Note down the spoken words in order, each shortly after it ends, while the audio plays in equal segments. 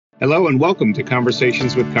Hello and welcome to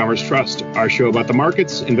Conversations with Commerce Trust, our show about the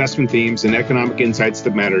markets, investment themes, and economic insights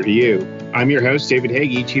that matter to you. I'm your host, David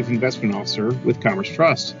Hagee, Chief Investment Officer with Commerce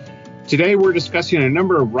Trust. Today, we're discussing a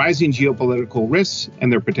number of rising geopolitical risks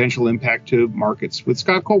and their potential impact to markets with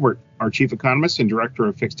Scott Colbert, our Chief Economist and Director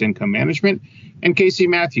of Fixed Income Management, and Casey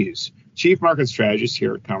Matthews, Chief Market Strategist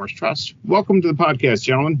here at Commerce Trust. Welcome to the podcast,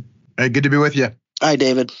 gentlemen. Hey, good to be with you. Hi,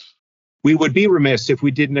 David. We would be remiss if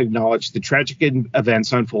we didn't acknowledge the tragic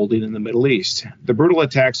events unfolding in the Middle East. The brutal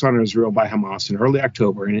attacks on Israel by Hamas in early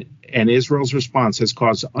October and Israel's response has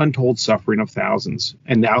caused untold suffering of thousands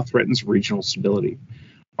and now threatens regional stability.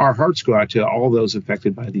 Our hearts go out to all those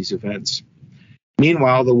affected by these events.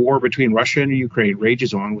 Meanwhile, the war between Russia and Ukraine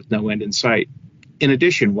rages on with no end in sight. In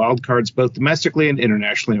addition, wildcards both domestically and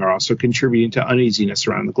internationally are also contributing to uneasiness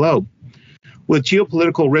around the globe. With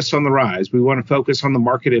geopolitical risks on the rise, we want to focus on the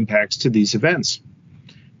market impacts to these events.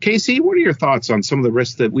 Casey, what are your thoughts on some of the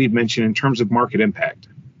risks that we've mentioned in terms of market impact?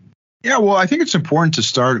 Yeah, well, I think it's important to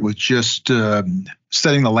start with just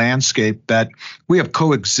setting the landscape that we have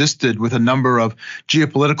coexisted with a number of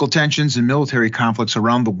geopolitical tensions and military conflicts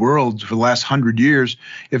around the world for the last 100 years,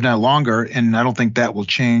 if not longer, and I don't think that will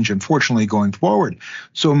change, unfortunately, going forward.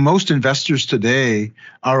 So most investors today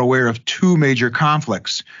are aware of two major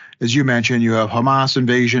conflicts. As you mentioned, you have Hamas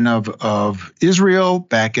invasion of Israel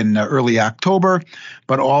back in early October,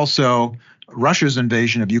 but also Russia's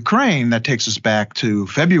invasion of Ukraine that takes us back to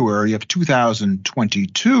February of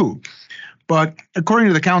 2022. But according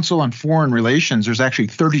to the Council on Foreign Relations, there's actually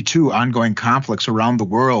 32 ongoing conflicts around the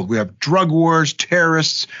world. We have drug wars,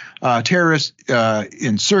 terrorist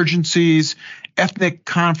insurgencies, ethnic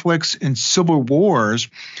conflicts, and civil wars.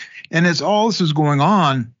 And as all this is going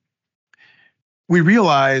on, we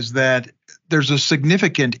realize that there's a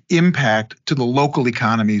significant impact to the local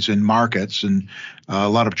economies and markets and a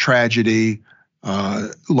lot of tragedy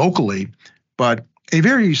locally, but a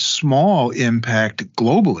very small impact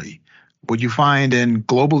globally. What you find in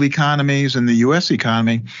global economies and the U.S.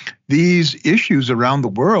 economy, these issues around the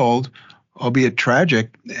world, albeit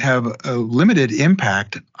tragic, have a limited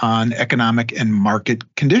impact on economic and market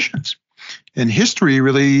conditions. And history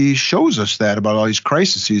really shows us that about all these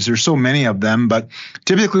crises. There's so many of them, but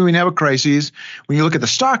typically when you have a crisis, when you look at the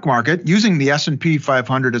stock market, using the S&P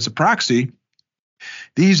 500 as a proxy,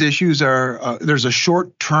 these issues are, there's a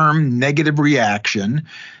short-term negative reaction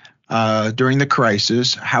during the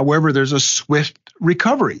crisis. However, there's a swift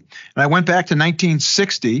recovery. And I went back to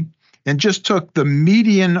 1960 and just took the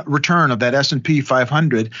median return of that S&P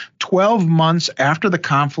 500 12 months after the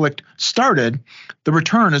conflict started. The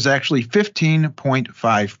return is actually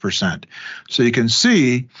 15.5%. So you can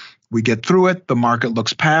see we get through it. The market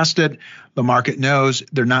looks past it. The market knows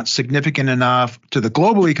they're not significant enough to the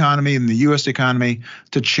global economy and the U.S. economy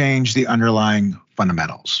to change the underlying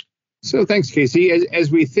fundamentals. So thanks, Casey. As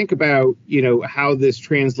we think about, how this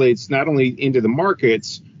translates not only into the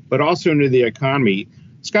markets, but also into the economy,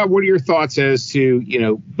 Scott, what are your thoughts as to,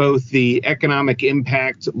 both the economic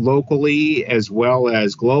impact locally as well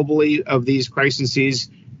as globally of these crises?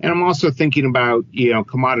 And I'm also thinking about,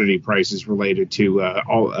 commodity prices related to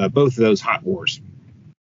both of those hot wars.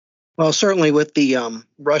 Well, certainly with the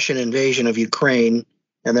Russian invasion of Ukraine,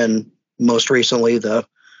 and then most recently the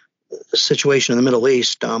situation in the Middle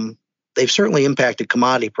East, they've certainly impacted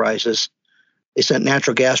commodity prices. They sent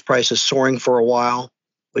natural gas prices soaring for a while,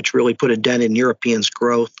 which really put a dent in Europe's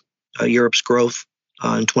growth in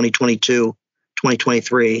 2022,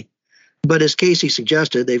 2023. But as Casey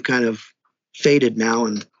suggested, they've kind of faded now,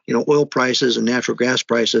 and oil prices and natural gas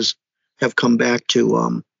prices have come back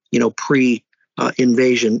to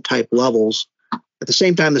pre-invasion type levels. At the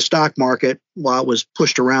same time, the stock market, while it was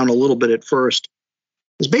pushed around a little bit at first,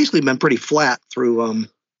 has basically been pretty flat through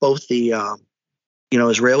both the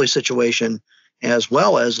Israeli situation as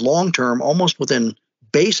well as long-term, almost within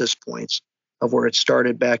basis points of where it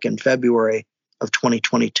started back in February of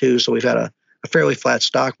 2022. So we've had a fairly flat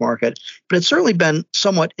stock market, but it's certainly been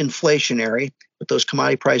somewhat inflationary with those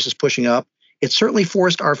commodity prices pushing up. It certainly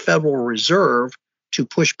forced our Federal Reserve to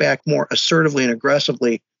push back more assertively and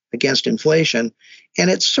aggressively against inflation. And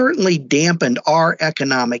it certainly dampened our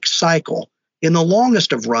economic cycle. In the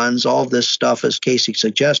longest of runs, all of this stuff, as Casey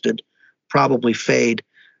suggested, probably fade.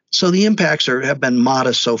 So the impacts have been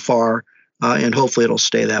modest so far. And hopefully it'll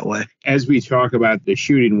stay that way. As we talk about the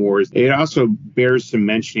shooting wars, it also bears some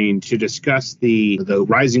mentioning to discuss the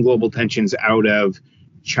rising global tensions out of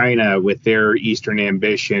China with their eastern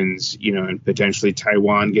ambitions, and potentially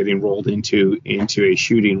Taiwan getting rolled into a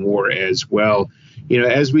shooting war as well.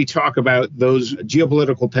 As we talk about those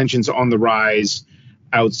geopolitical tensions on the rise,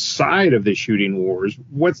 outside of the shooting wars,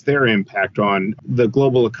 what's their impact on the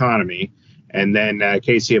global economy? And then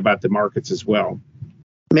Casey, about the markets as well.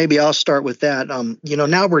 Maybe I'll start with that.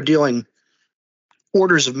 Now we're dealing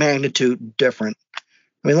orders of magnitude different.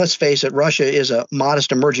 I mean, let's face it, Russia is a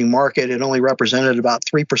modest emerging market. It only represented about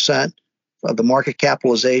 3% of the market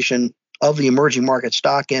capitalization of the emerging market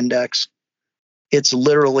stock index. It's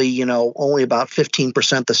literally, only about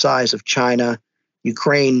 15% the size of China.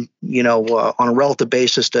 Ukraine, on a relative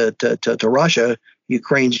basis to Russia,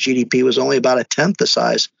 Ukraine's GDP was only about a tenth the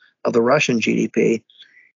size of the Russian GDP.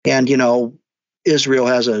 And, Israel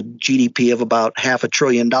has a GDP of about $500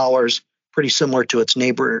 billion, pretty similar to its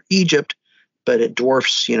neighbor Egypt, but it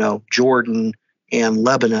dwarfs, Jordan and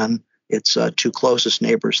Lebanon, its two closest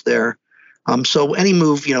neighbors there. So any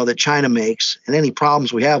move, that China makes and any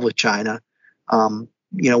problems we have with China,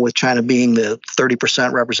 with China being the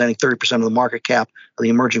 30%, representing 30% of the market cap of the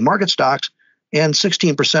emerging market stocks and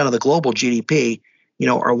 16% of the global GDP,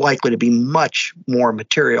 are likely to be much more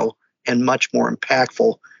material and much more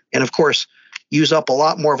impactful. And of course, use up a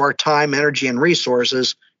lot more of our time, energy, and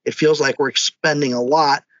resources. It feels like we're expending a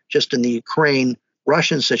lot just in the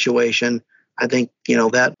Ukraine-Russian situation. I think,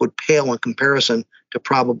 that would pale in comparison to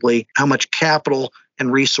probably how much capital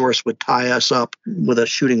and resource would tie us up with a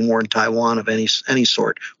shooting war in Taiwan of any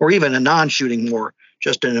sort, or even a non-shooting war,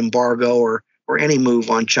 just an embargo or any move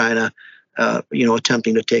on China,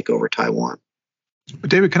 attempting to take over Taiwan.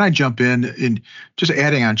 David, can I jump in just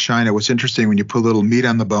adding on China? What's interesting when you put a little meat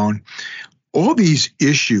on the bone, all these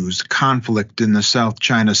issues, conflict in the South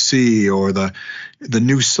China Sea or the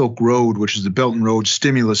new Silk Road, which is the Belt and Road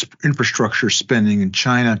stimulus infrastructure spending in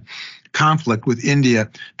China, conflict with India,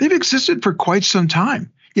 they've existed for quite some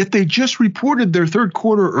time. Yet they just reported their third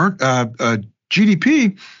quarter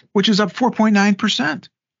GDP, which is up 4.9%.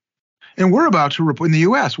 And we're about to report in the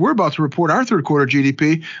U.S., we're about to report our third quarter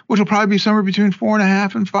GDP, which will probably be somewhere between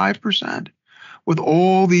 4.5% and 5%, with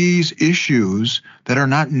all these issues that are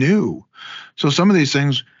not new. So some of these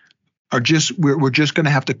things are we're just going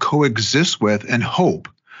to have to coexist with and hope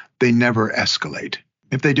they never escalate.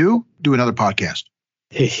 If they do another podcast.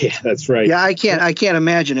 Yeah, that's right. Yeah, I can't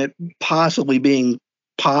imagine it possibly being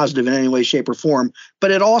positive in any way, shape, or form.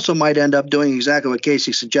 But it also might end up doing exactly what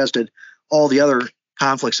Casey suggested all the other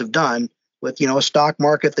conflicts have done, with a stock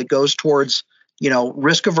market that goes towards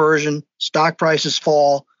risk aversion, stock prices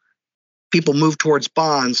fall, people move towards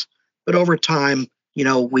bonds, but over time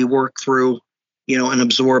we work through and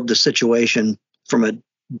absorb the situation from a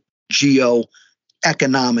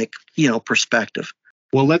geo-economic perspective.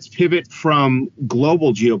 Well, let's pivot from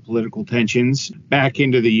global geopolitical tensions back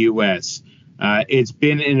into the U.S. It's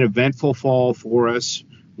been an eventful fall for us.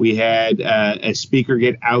 We had a speaker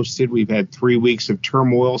get ousted. We've had 3 weeks of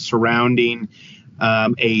turmoil surrounding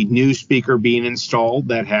a new speaker being installed.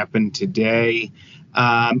 That happened today.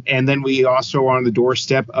 And then we also are on the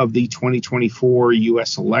doorstep of the 2024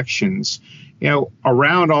 U.S. elections.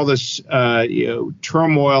 Around all this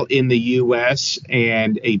turmoil in the U.S.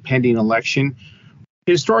 and a pending election,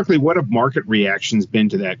 historically, what have market reactions been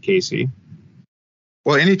to that, Casey?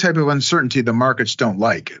 Well, any type of uncertainty the markets don't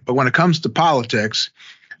like. But when it comes to politics,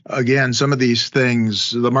 again, some of these things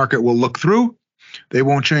the market will look through. They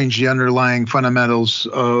won't change the underlying fundamentals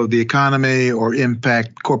of the economy or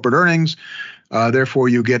impact corporate earnings. Therefore,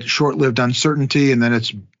 you get short-lived uncertainty, and then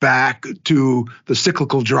it's back to the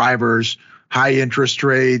cyclical drivers, high interest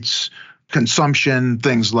rates, consumption,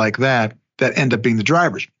 things like that end up being the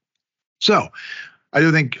drivers. So I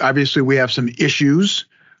do think, obviously, we have some issues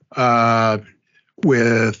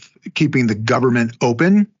with keeping the government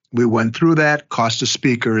open. We went through that, cost a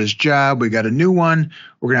speaker his job. We got a new one.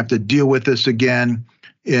 We're going to have to deal with this again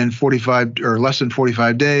in 45 or less than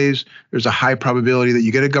 45 days. There's a high probability that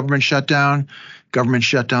you get a government shutdown. Government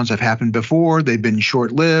shutdowns have happened before. They've been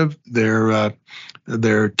short-lived.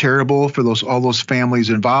 They're terrible for all those families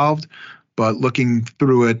involved. But looking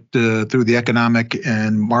through it through the economic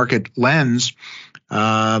and market lens,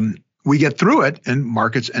 we get through it and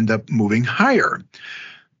markets end up moving higher.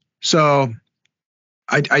 So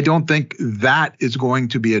I don't think that is going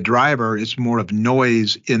to be a driver. It's more of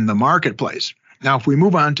noise in the marketplace. Now, if we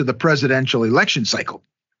move on to the presidential election cycle,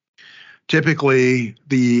 typically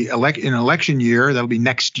in election year, that'll be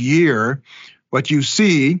next year, what you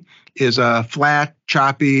see is a flat,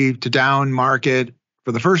 choppy to down market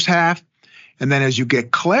for the first half. And then as you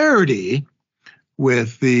get clarity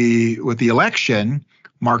with the election,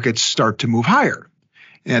 markets start to move higher.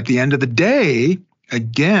 And at the end of the day,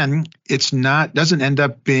 again, doesn't end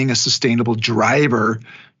up being a sustainable driver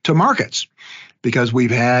to markets, because we've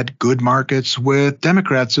had good markets with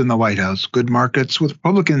Democrats in the White House, good markets with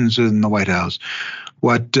Republicans in the White House.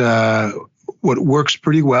 What works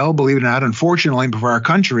pretty well, believe it or not, unfortunately for our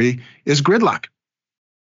country, is gridlock.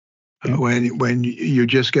 When you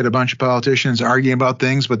just get a bunch of politicians arguing about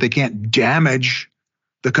things, but they can't damage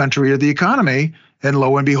the country or the economy, and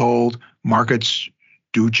lo and behold, markets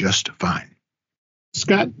do just fine.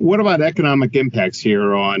 Scott, what about economic impacts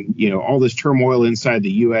here on, all this turmoil inside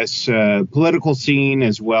the U.S. Political scene,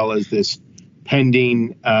 as well as this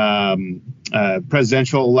pending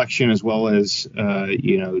presidential election, as well as,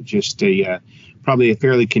 just probably a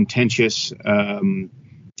fairly contentious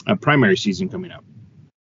primary season coming up?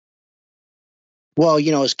 Well,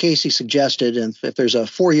 as Casey suggested, and if there's a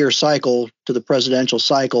 4-year cycle to the presidential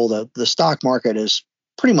cycle, the stock market is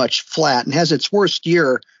pretty much flat and has its worst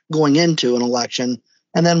year going into an election.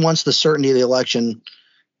 And then once the certainty of the election,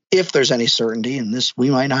 if there's any certainty, and we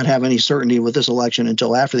might not have any certainty with this election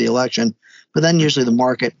until after the election, but then usually the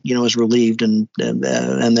market, is relieved and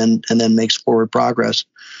then makes forward progress.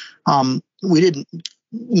 We didn't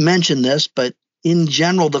mention this, but in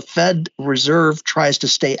general, the Fed Reserve tries to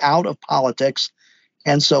stay out of politics.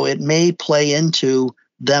 And so it may play into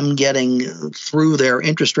them getting through their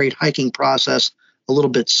interest rate hiking process a little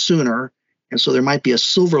bit sooner. And so there might be a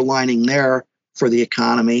silver lining there for the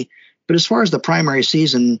economy. But as far as the primary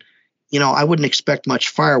season, I wouldn't expect much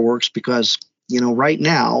fireworks because, right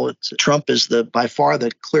now Trump is by far the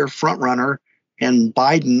clear front runner and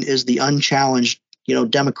Biden is the unchallenged,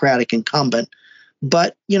 Democratic incumbent.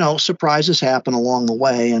 But, surprises happen along the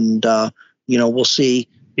way and, we'll see.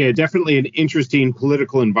 Yeah, definitely an interesting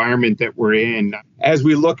political environment that we're in. As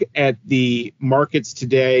we look at the markets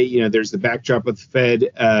today, there's the backdrop of the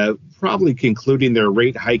Fed probably concluding their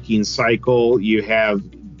rate hiking cycle. You have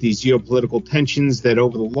these geopolitical tensions that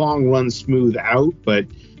over the long run smooth out, but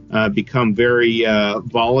become very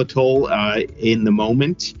volatile in the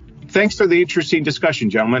moment. Thanks for the interesting discussion,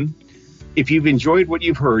 gentlemen. If you've enjoyed what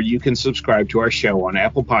you've heard, you can subscribe to our show on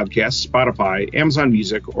Apple Podcasts, Spotify, Amazon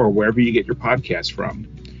Music, or wherever you get your podcasts from.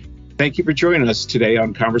 Thank you for joining us today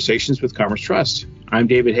on Conversations with Commerce Trust. I'm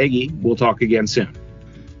David Hagee. We'll talk again soon.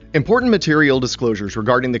 Important material disclosures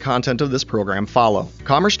regarding the content of this program follow.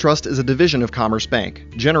 Commerce Trust is a division of Commerce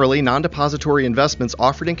Bank. Generally, non-depository investments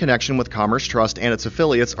offered in connection with Commerce Trust and its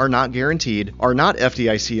affiliates are not guaranteed, are not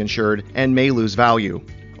FDIC insured, and may lose value.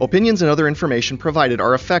 Opinions and other information provided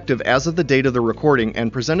are effective as of the date of the recording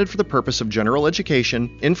and presented for the purpose of general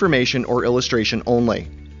education, information, or illustration only.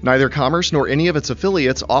 Neither Commerce nor any of its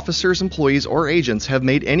affiliates, officers, employees, or agents have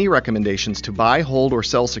made any recommendations to buy, hold, or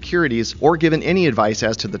sell securities or given any advice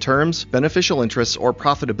as to the terms, beneficial interests, or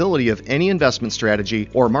profitability of any investment strategy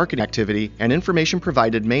or market activity, and information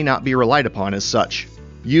provided may not be relied upon as such.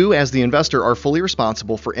 You, as the investor, are fully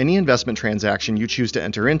responsible for any investment transaction you choose to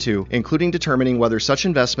enter into, including determining whether such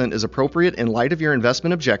investment is appropriate in light of your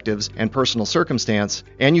investment objectives and personal circumstance,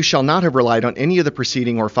 and you shall not have relied on any of the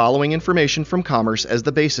preceding or following information from Commerce as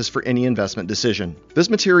the basis for any investment decision. This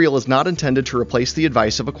material is not intended to replace the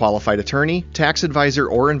advice of a qualified attorney, tax advisor,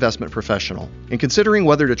 or investment professional. In considering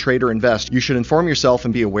whether to trade or invest, you should inform yourself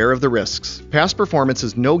and be aware of the risks. Past performance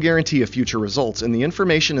is no guarantee of future results, and the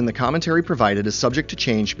information in the commentary provided is subject to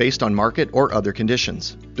change based on market or other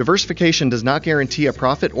conditions. Diversification does not guarantee a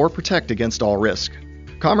profit or protect against all risk.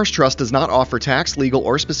 Commerce Trust does not offer tax, legal,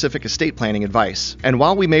 or specific estate planning advice. And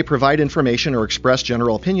while we may provide information or express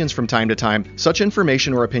general opinions from time to time, such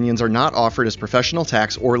information or opinions are not offered as professional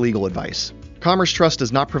tax or legal advice. Commerce Trust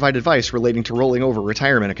does not provide advice relating to rolling over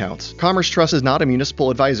retirement accounts. Commerce Trust is not a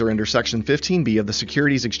municipal advisor under Section 15B of the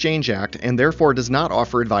Securities Exchange Act and therefore does not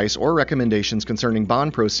offer advice or recommendations concerning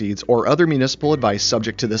bond proceeds or other municipal advice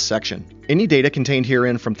subject to this section. Any data contained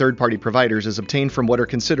herein from third-party providers is obtained from what are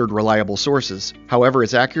considered reliable sources. However,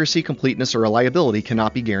 its accuracy, completeness, or reliability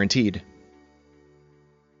cannot be guaranteed.